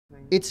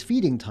It's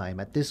feeding time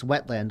at this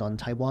wetland on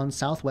Taiwan's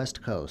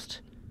southwest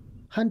coast.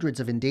 Hundreds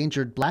of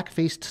endangered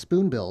black-faced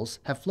spoonbills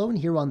have flown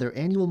here on their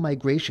annual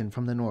migration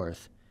from the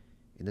north.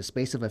 In the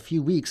space of a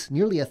few weeks,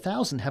 nearly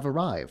 1,000 have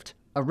arrived,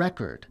 a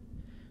record.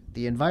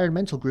 The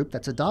environmental group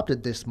that's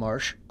adopted this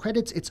marsh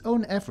credits its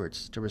own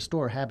efforts to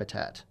restore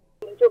habitat.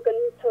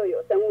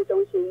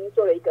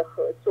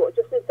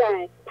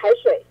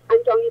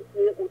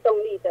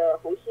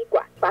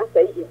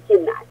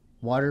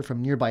 Water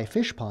from nearby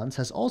fish ponds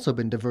has also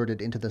been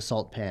diverted into the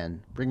salt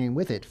pan, bringing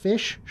with it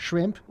fish,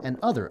 shrimp, and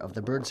other of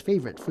the birds'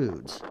 favorite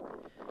foods.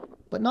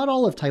 But not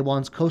all of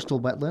Taiwan's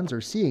coastal wetlands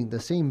are seeing the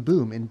same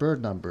boom in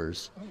bird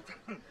numbers.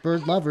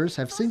 Bird lovers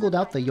have singled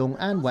out the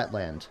Yong'an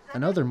wetland,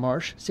 another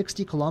marsh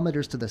 60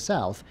 kilometers to the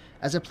south,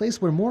 as a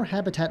place where more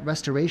habitat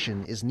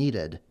restoration is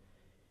needed.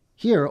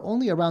 Here,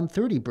 only around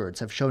 30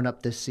 birds have shown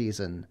up this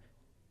season.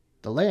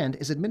 The land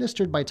is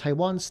administered by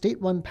Taiwan's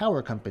state-run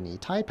power company,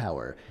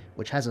 Taipower,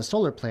 which has a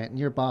solar plant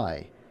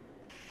nearby.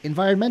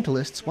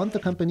 Environmentalists want the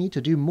company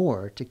to do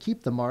more to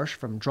keep the marsh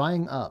from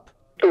drying up.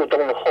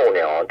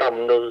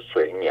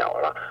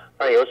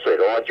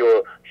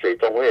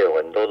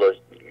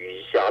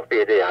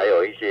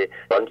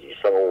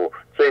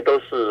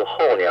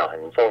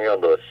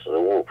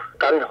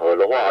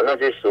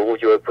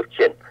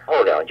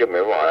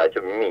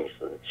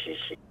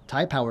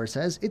 Taipower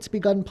says it's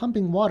begun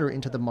pumping water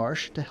into the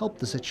marsh to help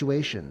the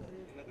situation.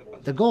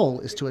 The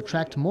goal is to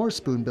attract more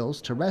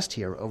spoonbills to rest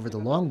here over the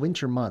long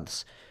winter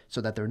months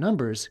so that their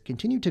numbers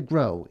continue to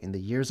grow in the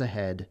years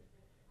ahead.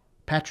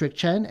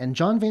 Chen and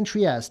John Van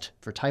Trieste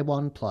for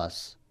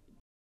TaiwanPlus.